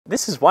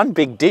This is one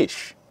big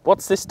dish.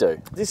 What's this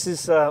do? This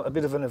is a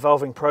bit of an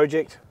evolving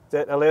project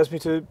that allows me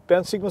to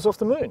bounce signals off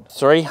the moon.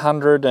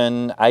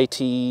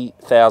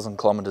 380,000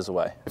 kilometres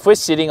away. If we're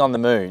sitting on the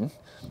moon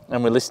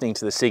and we're listening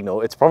to the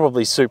signal, it's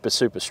probably super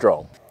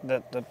strong.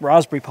 The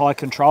Raspberry Pi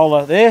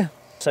controller there,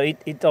 so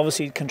it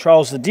obviously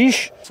controls the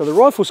dish. So the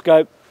rifle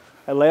scope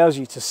allows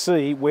you to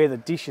see where the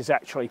dish is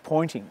actually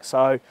pointing.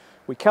 So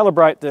we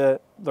calibrate the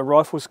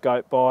rifle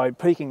scope by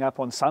peaking up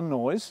on sun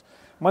noise.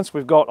 Once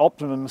we've got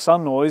optimum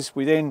sun noise,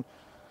 we then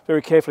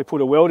very carefully put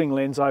a welding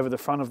lens over the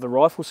front of the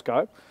rifle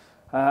scope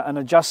and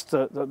adjust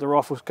the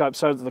rifle scope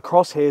so that the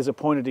crosshairs are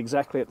pointed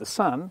exactly at the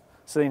sun.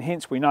 So then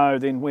hence we know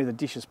then where the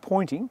dish is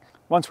pointing.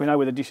 Once we know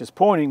where the dish is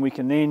pointing, we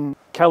can then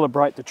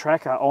calibrate the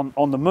tracker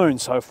on the moon.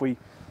 So if we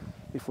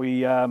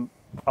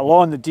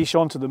align the dish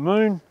onto the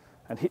moon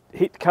and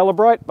hit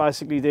calibrate,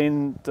 basically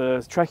then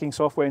the tracking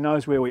software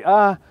knows where we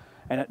are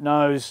and it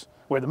knows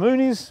where the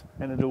moon is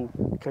and it'll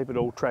keep it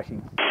all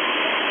tracking.